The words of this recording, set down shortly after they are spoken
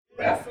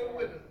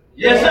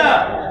Yes,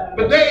 sir.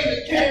 But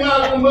David came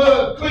out of the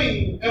mud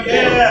clean. And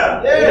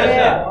Yes,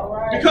 sir.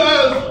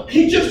 Because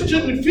he just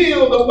didn't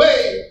feel the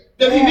way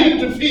that he needed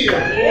to feel.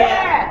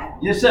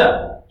 Yes,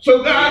 sir.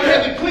 So God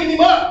had to clean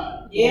him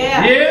up.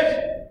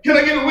 Yes. Can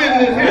I get a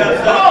witness here? Yes,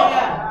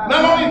 sir.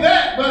 Not only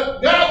that,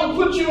 but God will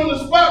put you in the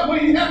spot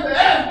where you have to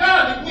ask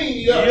God to clean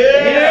you up.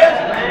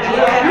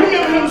 Yes. You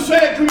remember him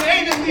saying,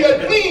 created me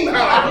a clean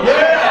house.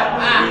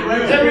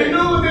 And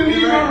renew within me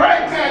the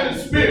right kind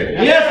of spirit.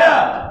 Yes,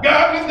 sir.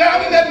 God went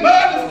down in that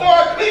mud and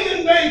started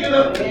cleaning David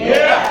up.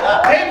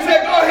 David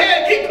said, go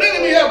ahead, keep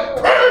cleaning me up.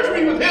 Purge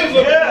me with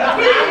hyssop.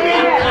 Clean me,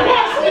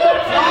 wash me.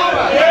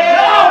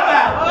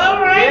 All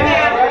right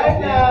now.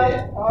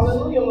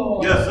 Hallelujah,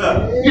 Lord. Yes, sir.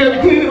 You have to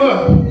clean him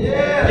up.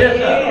 Yes,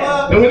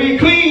 sir. And when he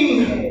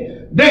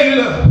cleaned David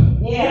up,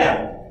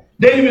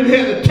 David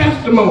had a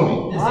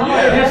testimony.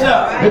 Yes,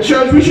 sir. The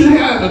church, we should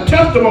have a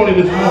testimony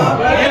this morning.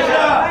 Yes,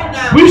 sir.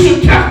 We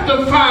should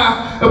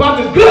testify about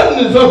the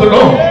goodness of the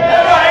Lord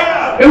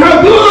and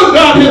how good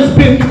God has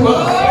been to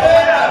us.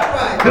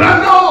 And I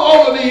know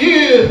over the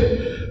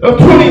years of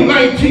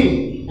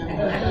 2019,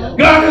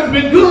 God has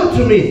been good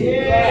to me.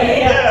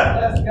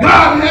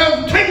 God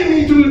has taken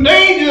me through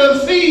danger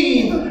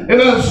seen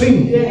and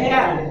unseen.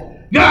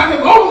 God has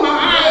opened my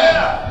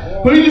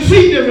eyes for me to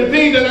see different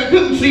things that I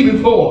couldn't see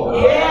before.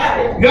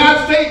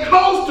 God stayed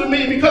close to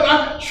me because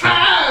I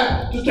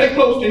tried to stay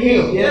close to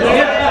him.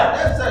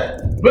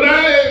 But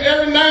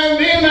every now and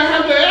then I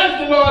have to ask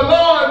the Lord,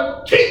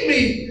 Lord, keep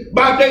me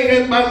by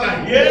day and by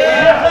night.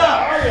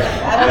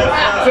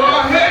 So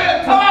I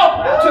had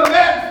to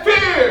let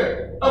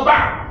fear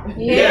abide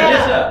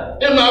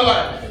in my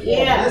life. I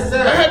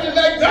had to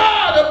let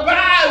God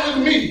abide with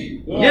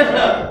me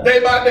day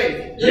by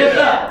day.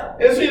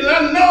 And see,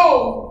 I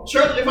know,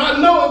 church, if I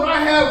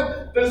have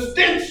the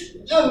stench,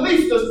 at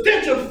least the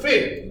stench of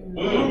fear,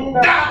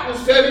 doubt will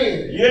set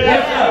in.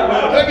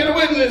 Can I get a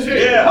witness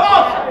here?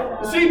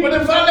 See, but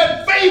if I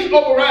let faith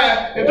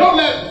override, and don't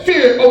let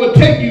fear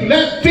overtake you,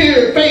 let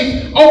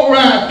faith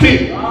override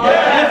fear.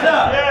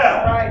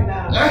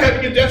 I had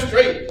to get that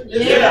straight. You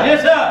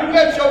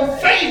let your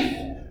faith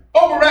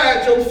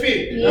override your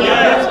fear.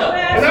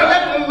 And I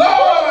let the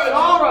Lord,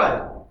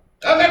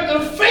 I let the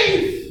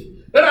faith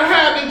that I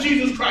have in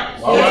Jesus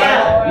Christ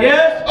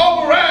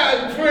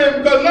override fear,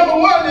 because number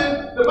one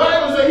is the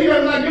Bible says he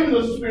has not given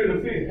us a spirit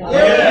of fear.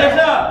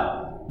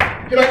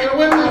 Can I get a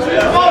witness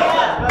here?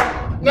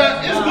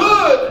 Now it's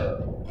good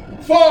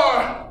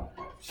for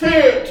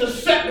fear to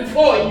set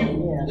before you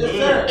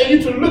and you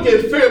to look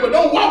at fear, but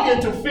don't walk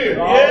into fear.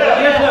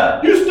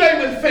 You stay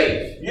with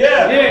faith.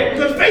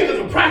 Because faith is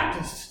a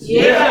practice.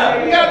 You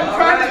got to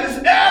practice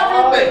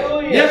every day.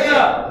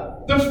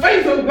 The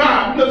faith of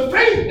God, because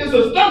faith is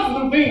the substance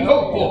of things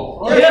hoped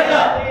for. The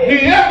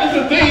evidence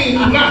of things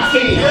not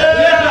seen.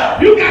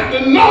 You got to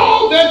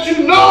know that you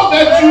know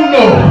that you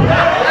know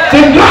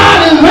that God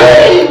is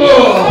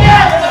able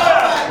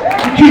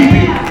to keep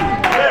you.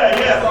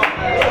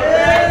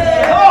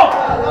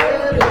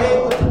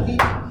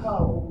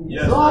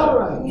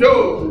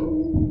 Job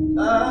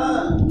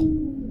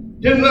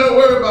didn't let her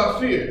worry about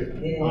fear.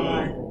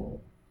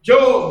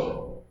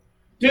 Job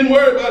didn't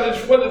worry about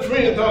what his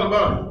friends thought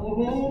about him.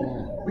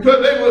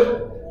 Because they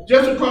were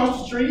just across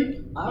the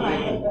street.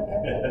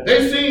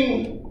 They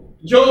seen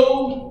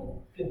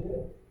Job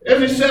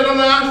as he sat on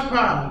the ice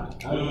pile,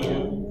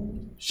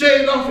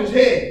 shaved off his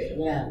head.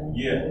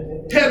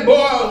 Had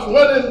boils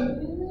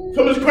running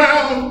from his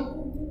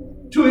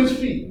crown to his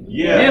feet.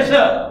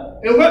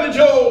 And what did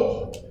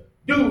Job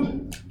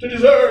do to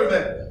deserve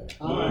that?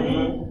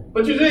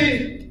 But you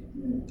see,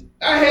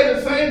 I had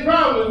the same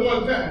problem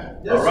one time.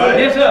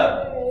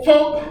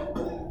 Folk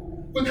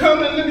would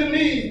come and look at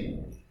me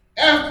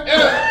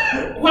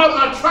after while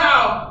my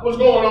trial was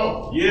going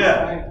on.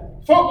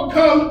 Folk would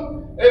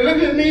come and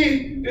look at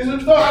me as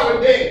if I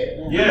were dead.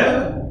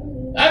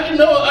 I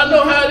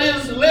know how it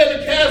is to lay in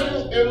the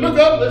casket and look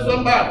up at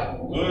somebody.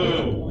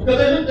 Because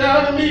they looked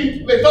down at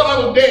me, they thought I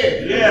was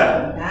dead.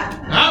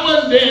 I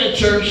wasn't dead,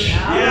 church.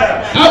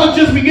 I was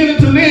just beginning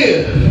to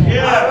live.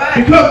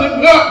 Because the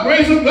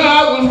grace of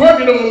God was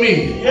working on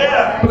me.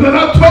 Because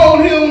I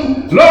told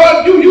him,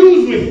 Lord, you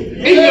use me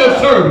in your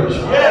service.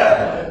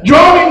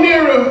 Draw me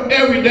nearer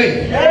every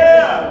day.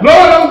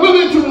 Lord, I'm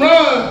willing to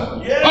run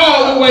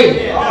all the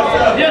way.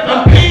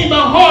 I'm paying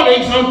my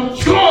heartaches. I'm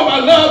scoring my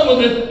loved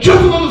ones and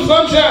just a little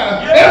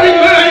sunshine every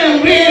now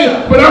and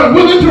then. But I'm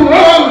willing to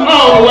run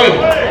all the way.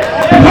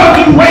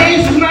 Because the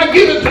race is not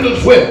given to the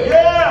swift,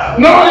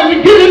 nor is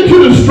it given to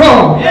the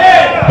strong,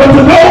 but to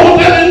those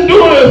that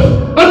endureth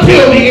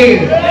until the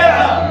end.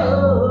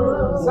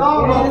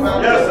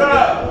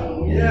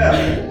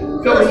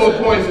 Couple more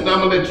points and I'm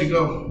going to let you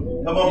go.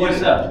 Come on,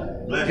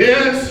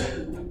 Yes,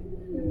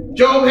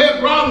 Job had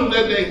problems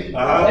that day.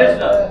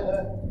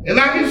 And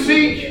I can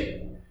see,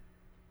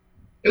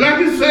 and I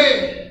can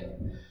say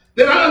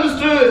that I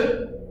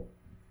understood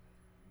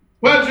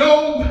why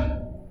Job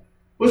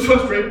was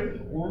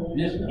frustrated.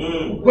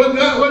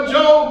 What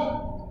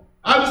Job,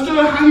 I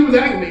understood how he was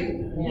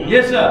aggravated.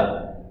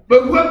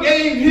 But what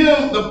gave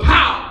him the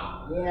power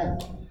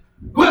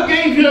What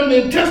gave him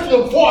the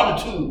intestinal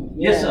fortitude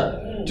Yes,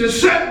 sir. to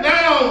sit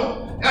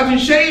down after he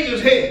shaved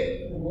his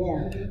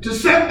head, to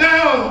sit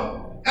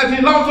down after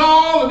he lost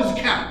all of his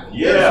cattle,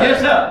 Yes,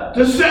 sir.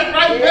 to sit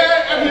right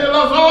there after he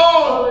lost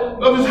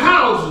all of his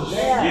houses,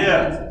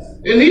 Yeah.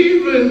 and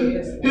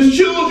even his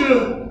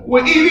children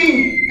were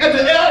eating at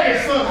the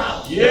eldest son's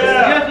house.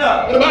 Yes,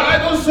 sir. The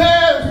Bible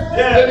says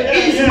that the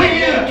east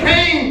wind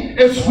came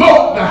and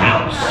smote the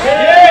house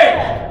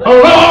Yeah.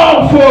 on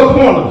all four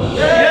corners.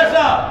 Yes,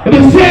 sir. And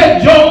it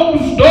said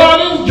Job's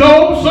daughters,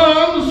 Job's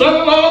sons,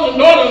 son-in-laws, and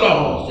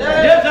daughter-in-laws.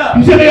 Yes, sir.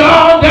 He said they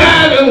all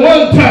died at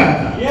one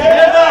time.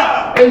 Yes,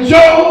 sir. And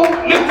Job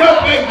looked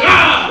up at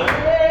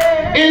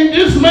God in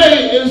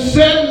dismay and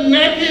said,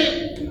 naked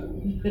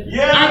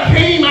I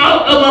came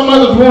out of my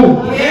mother's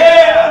womb.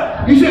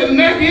 Yeah. He said,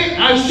 naked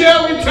I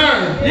shall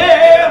return.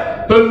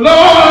 Yeah. The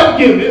Lord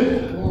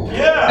giveth,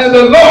 Yeah. and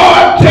the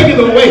Lord taketh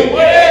away.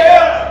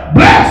 Yeah.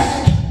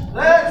 Blessed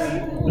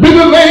be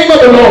the name of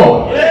the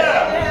Lord.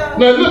 Yeah.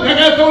 Now look, I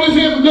got to throw this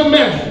in for good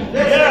measure.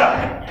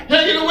 Yeah. Can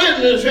I get a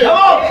witness here? Come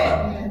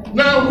on.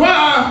 Now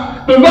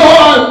why the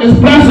Lord is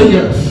blessing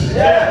us,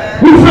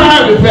 Yeah. we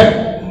find the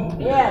fact.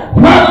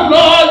 Why the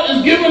Lord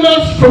is giving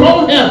us from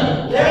on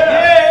heaven,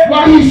 Yeah.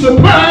 why he's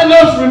supplying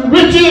us with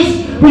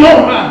riches from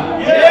on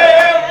high.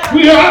 Yeah.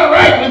 We are all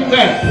right with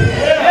that.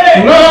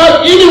 Yeah.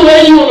 Lord, any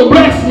way you want to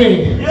bless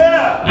me,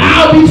 Yeah.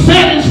 I'll be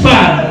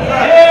satisfied.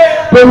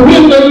 Yeah. But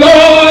when the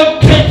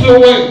Lord takes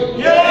away,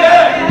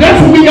 Yeah.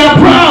 that's when we got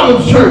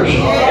problems, church.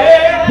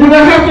 Yeah. When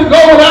I have to go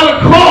without a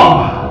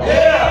car,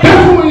 Yeah.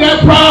 that's when we got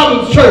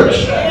problems,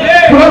 church.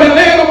 Yeah. When I've been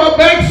laying on my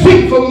back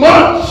seat for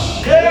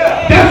months,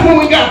 Yeah. that's when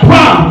we got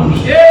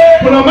problems.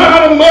 Yeah. When I'm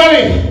out of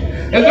money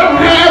and don't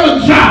have a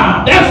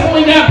job, that's when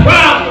we got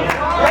problems.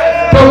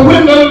 But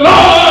when the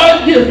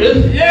Lord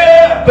giveth,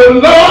 Yeah. the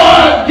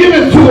Lord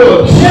giveth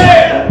to us.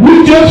 Yeah.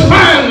 We just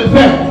find the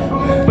fact.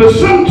 But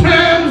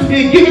sometimes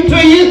he'll give it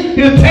to you,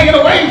 he'll take it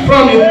away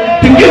from you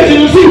to get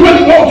you to see what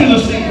he wants you to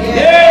see.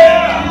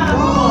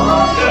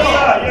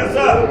 Yes,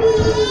 sir.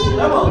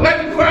 Come on. Like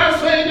the choir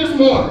sang this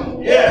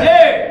morning.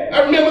 Yeah. I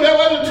remember there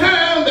was a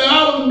time that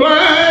I was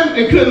blind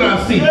and could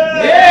not see.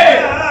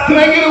 Yeah. Can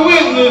I get a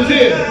witness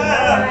here?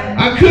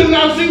 I could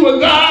not see what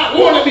God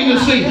wanted me to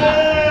see.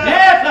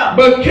 Yes, sir.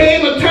 But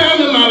came a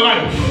time in my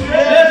life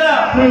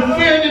Yes, sir. when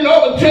fear didn't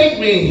overtake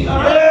me.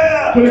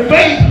 Yeah. When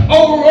faith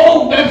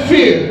overrode that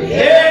fear.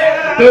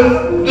 Yeah.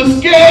 The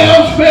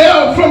scales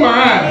fell from my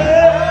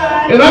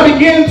eyes. And I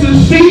began to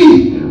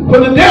see what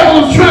the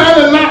devil was trying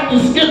to not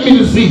to get me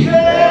to see.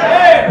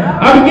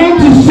 I began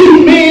to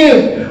see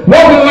men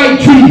walking like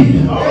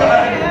trees.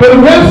 But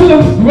the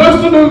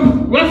rest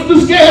of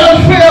the scales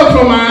fell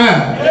from my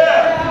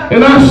eyes.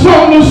 And I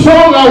sang this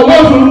song, I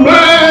wasn't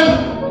blind,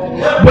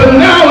 but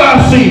now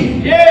I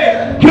see.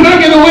 Yeah. Can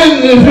I get a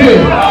witness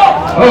here?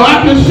 Oh,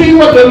 I can see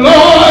what the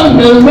Lord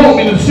has want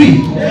me to see.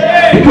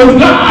 Because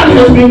God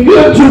has been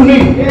good to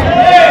me.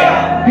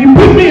 He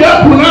picked me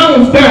up when I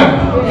was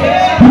down.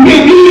 He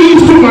gave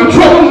ease to my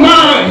troubled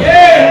mind.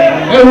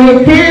 And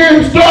when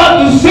fear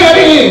started to set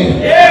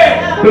in,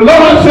 the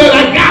Lord said,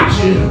 I got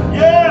you.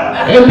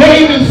 And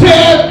David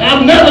said,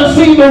 I've never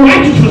seen the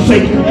righteous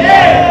forsaken,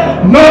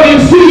 nor their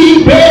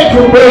seed beg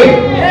for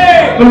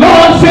bread. The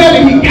Lord said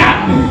that he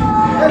got me.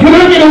 Can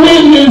I get a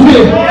witness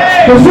here?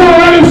 The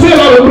songwriter said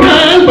I was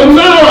blind, but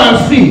now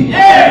I see.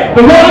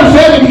 The Lord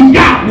said that he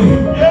got me.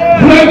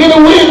 Can I get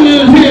a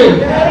witness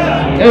here?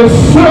 And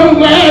some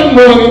glad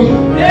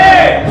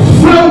morning,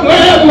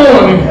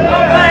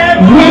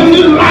 when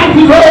this life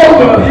is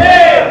over,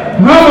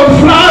 I'm going to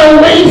fly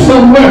away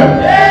somewhere,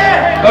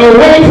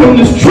 away from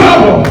this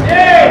trouble,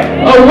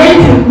 away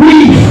from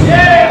grief,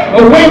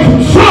 away from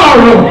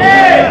sorrow,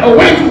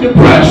 away from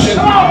depression,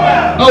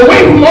 away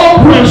from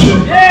oppression,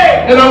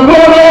 and I'm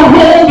going on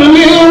home to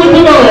live with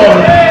the Lord.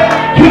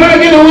 Can I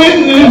get a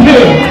witness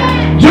here?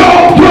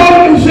 Job told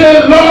him, he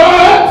said,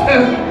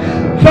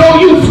 Lord, though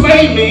you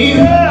slay me,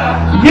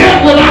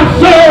 yet will I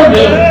serve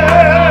you.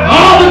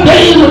 All the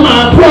days of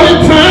my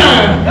appointed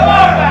time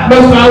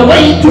must I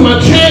wait till my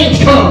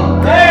change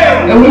come.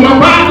 And when my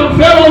Bible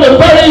fell on the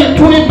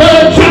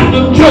 23rd chapter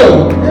of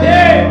Job,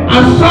 I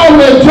saw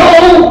that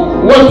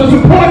Job was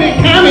disappointed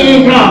kind of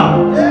in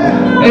God.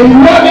 And he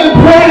wasn't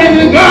disappointed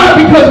in God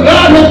because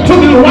God had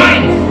took his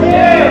wife.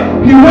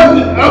 He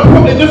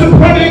wasn't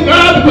disappointed in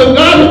God because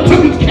God had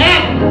took his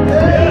cattle.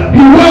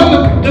 He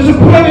wasn't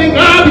disappointed in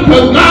God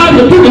because God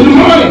had took his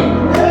money.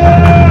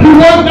 He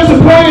wasn't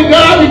disappointed in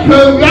God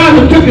because God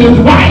had took his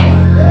wife.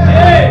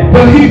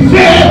 But he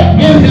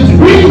said in his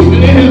grief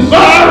and in his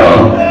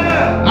sorrow,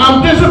 I'm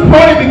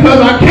disappointed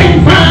because I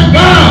can't find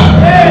God.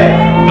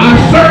 I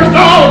searched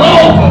all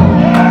over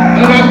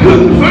and I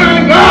couldn't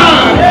find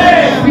God.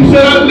 He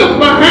said, I looked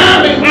behind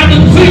me, I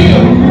didn't see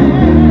him.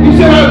 He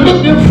said, I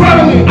looked in front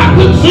of me, I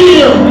couldn't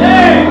see him.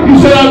 He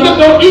said, I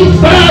looked on each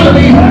side of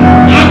me,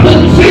 I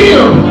couldn't see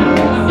him.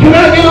 Can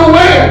I get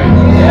away?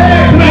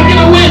 Can I get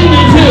a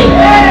witness here?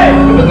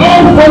 The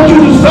Lord wants you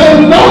to say,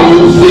 Lord,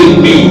 you see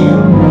me.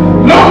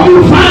 Lord, you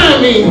find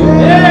me.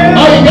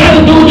 All you got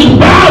to do is just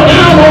bow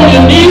down on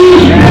your knees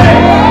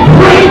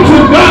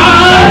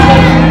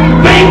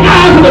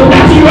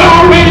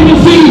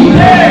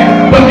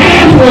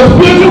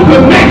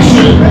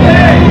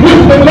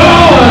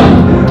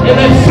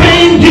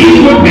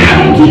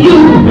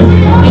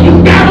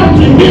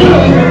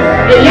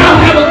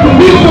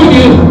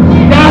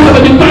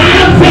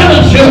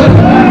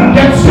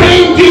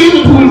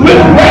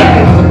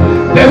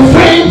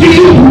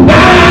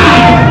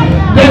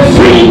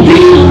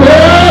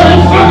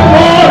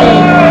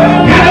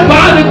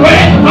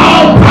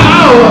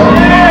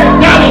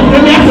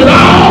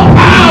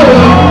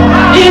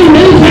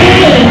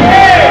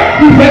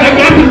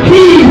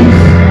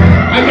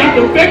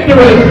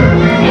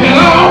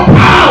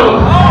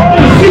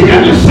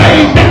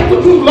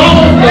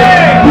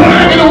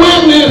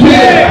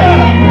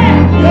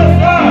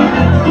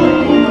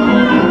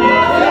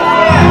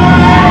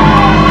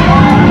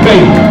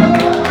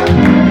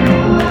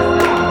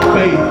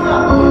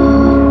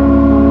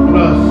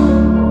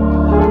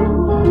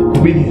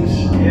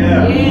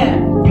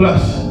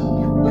plus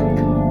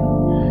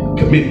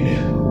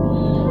commitment.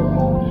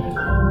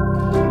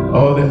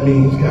 All that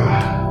means,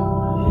 God.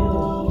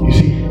 You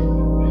see,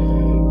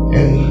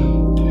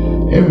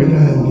 and every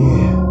now and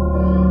then,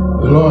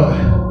 the Lord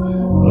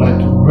would like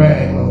to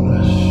brag on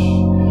us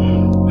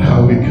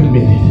how we're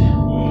committed.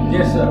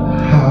 Yes, sir.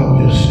 How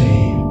we're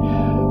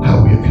saved,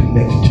 how we're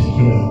connected to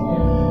Him.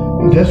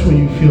 And that's when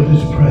you feel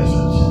His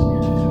presence.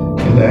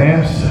 And the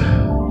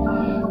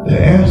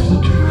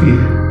answer to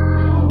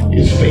fear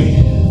is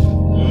faith.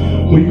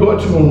 When you go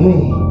into a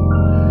room,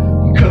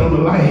 you cut on the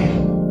light,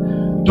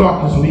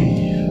 darkness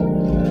leaves.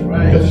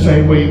 That's the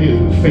same way it is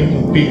with faith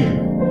and fear.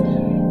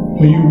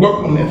 When you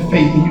work on that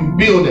faith and you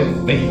build that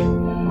faith,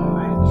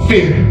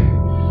 fear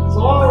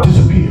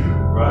disappears.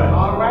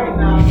 All right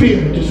now.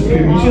 Fear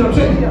disappears. You see what I'm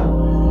saying?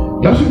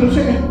 Y'all see what I'm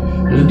saying?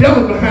 The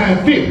devil's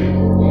behind fear.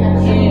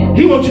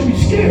 He wants you to be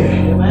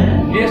scared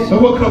Yes,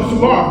 of what comes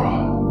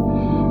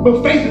tomorrow.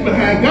 But faith is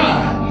behind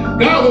God.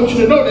 God wants you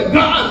to know that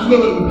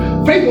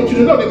faith wants you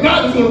to know that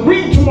God is going to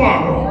bring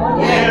tomorrow.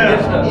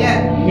 Yes, sir.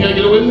 You gotta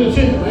get a witness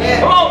here?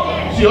 Come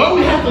on. See, all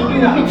we have to do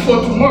is look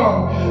for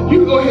tomorrow. You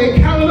can go ahead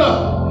and count it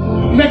up.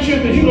 Make sure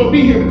that you're going to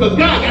be here because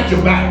God got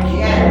your back.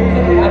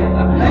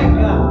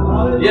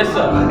 Yes,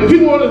 sir.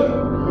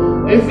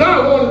 If God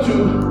wanted to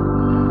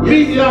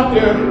leave you out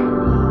there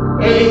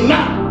and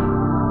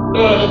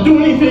not do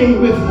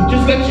anything with you,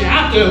 just let you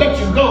out there, let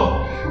you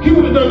go, He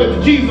would have done that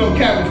to Jesus on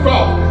Calvary's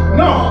cross.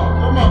 No.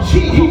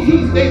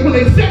 When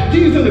they set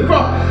Jesus in the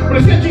cross,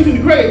 when they set Jesus in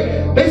the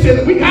grave, they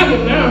said, we got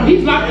him now.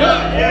 He's locked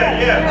up.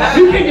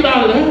 You can't get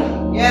out of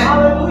there.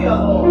 Hallelujah,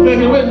 Lord. You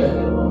can't get with me.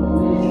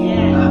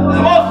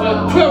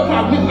 Also, 12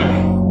 o'clock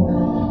midnight.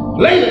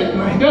 Later at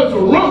night, there was a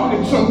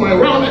rumbling somewhere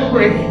around that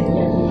grave.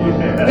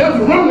 There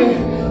was a rumbling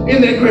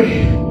in that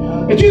grave.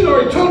 And Jesus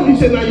already told him, He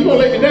said, now you're going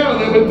to lay me down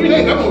there, but 3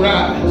 days I'm going to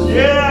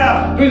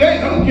rise. 3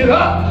 days I'm going to get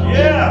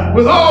up.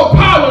 With all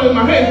power in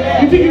my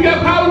hand. You think you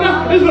got power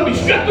now? It's going to be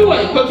stripped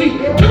away because He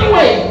took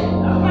away.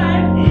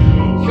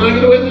 Can I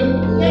get away with it?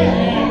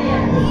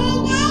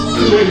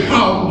 Took away the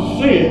power from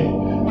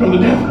sin, from the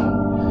devil.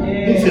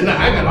 He said, now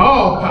I got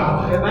all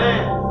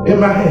power in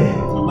my hand.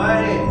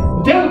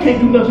 The devil can't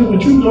do nothing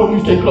with you as long as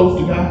you stay close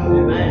to God.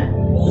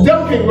 The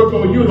devil can't work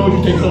on you as long as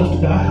you stay close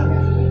to God.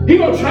 He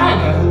gonna try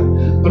God.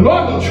 The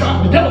Lord gonna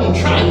try. The devil gonna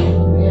try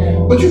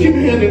you. But you keep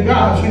your hand in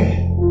God's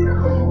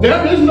hand.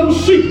 There is no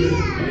secret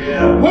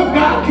what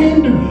God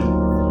can do.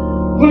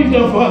 What He's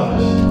done for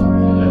others,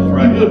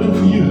 He will do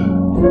for you.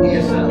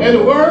 And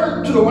the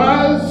word to the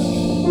wise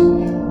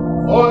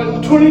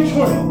on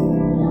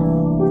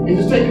 2020 is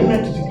to stay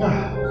connected to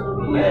God.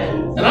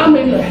 And I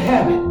made it a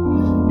habit.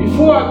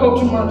 Before I go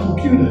to my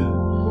computer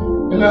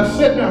and I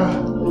sit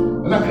down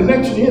and I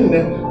connect to the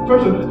internet,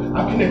 first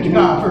I connect to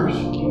God first.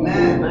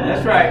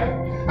 That's right.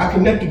 I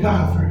connect to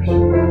God first.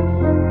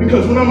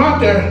 Because when I'm out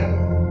there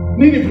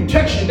needing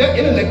protection, that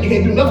internet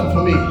can't do nothing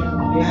for me.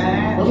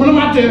 But when I'm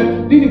out there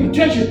needing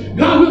protection,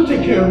 God will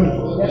take care of me.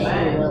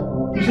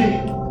 You see,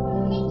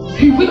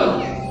 He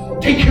will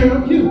take care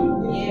of you.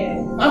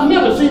 I've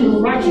never seen the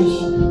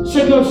righteous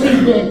sitting on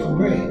city bag for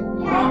bread.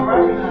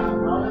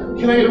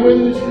 Can I get away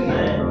with this?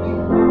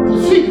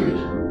 The secret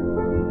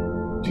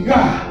to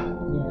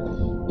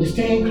God is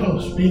staying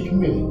close, being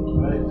committed.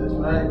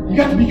 You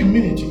got to be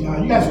committed to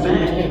God. You got to stay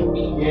with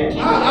Him.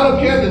 I don't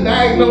care if the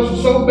diagnosis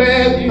is so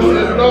bad, you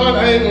say, Lord,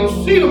 I ain't going to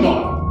see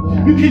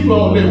tomorrow. You keep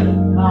on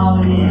living.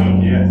 God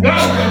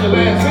got the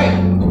last say.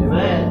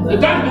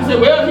 The doctor said,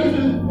 well, he's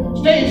in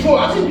stage 4.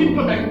 I see people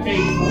come back to stage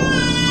 4.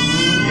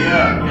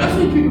 I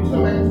see people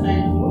come back to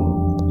stage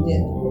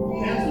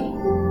 4. Cancer.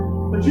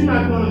 But you're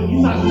not going to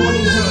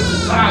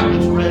survive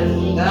this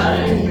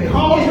rest.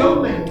 Call your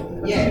name.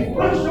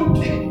 Punch your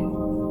ticket.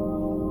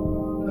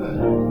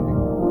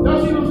 Y'all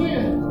see what I'm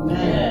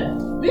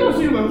saying? Y'all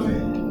see what I'm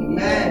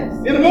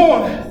saying? In the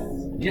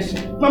morning, Yes,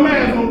 sir. my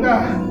man's gonna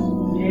die.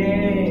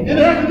 In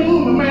the afternoon,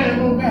 my man's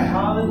gonna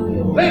die.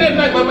 Late at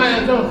night, my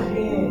man's on.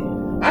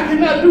 I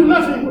cannot do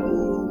nothing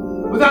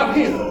without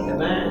Him.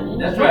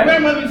 That's My right.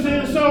 grandmother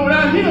said so,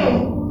 without Him,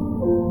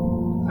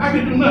 I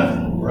can do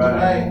nothing.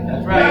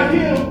 That's Without right.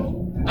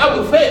 Him, I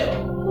would fail.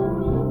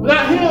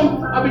 Without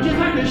Him, I'd be just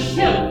like a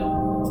ship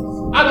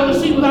out on the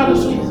sea without a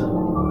sail.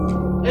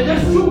 And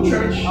that's true,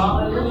 church.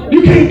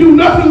 You can't do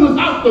nothing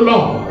without the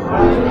Lord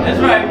That's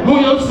right.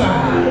 on your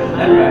side.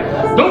 That's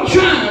right. Don't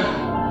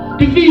try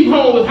to leave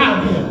home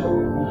without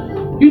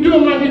Him. You do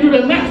Him like you do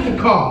that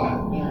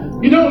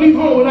MasterCard. You don't leave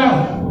home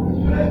without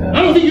Him.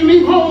 I don't think you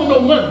leave home with no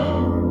money.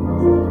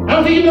 I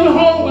don't think you leave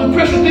home with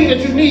precious things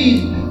that you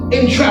need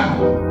in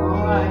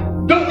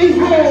travel. Don't leave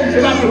home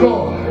without the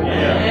Lord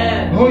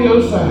on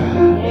your side.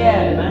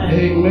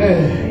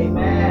 Amen.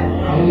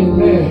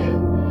 Amen.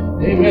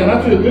 Amen.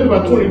 I feel good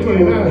about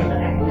 2029.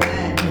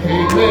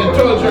 Amen.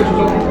 Tell the church is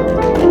open.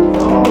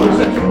 All the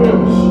sexual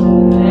rivers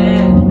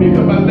may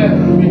come by letter,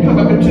 may come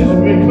by baptism,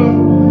 may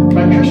come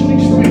by Christian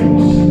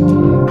experience.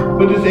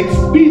 But it's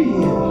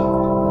expedient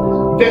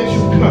that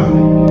you come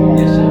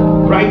Yes, sir.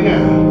 right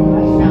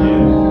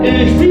now. It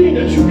is expedient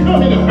that you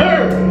come in a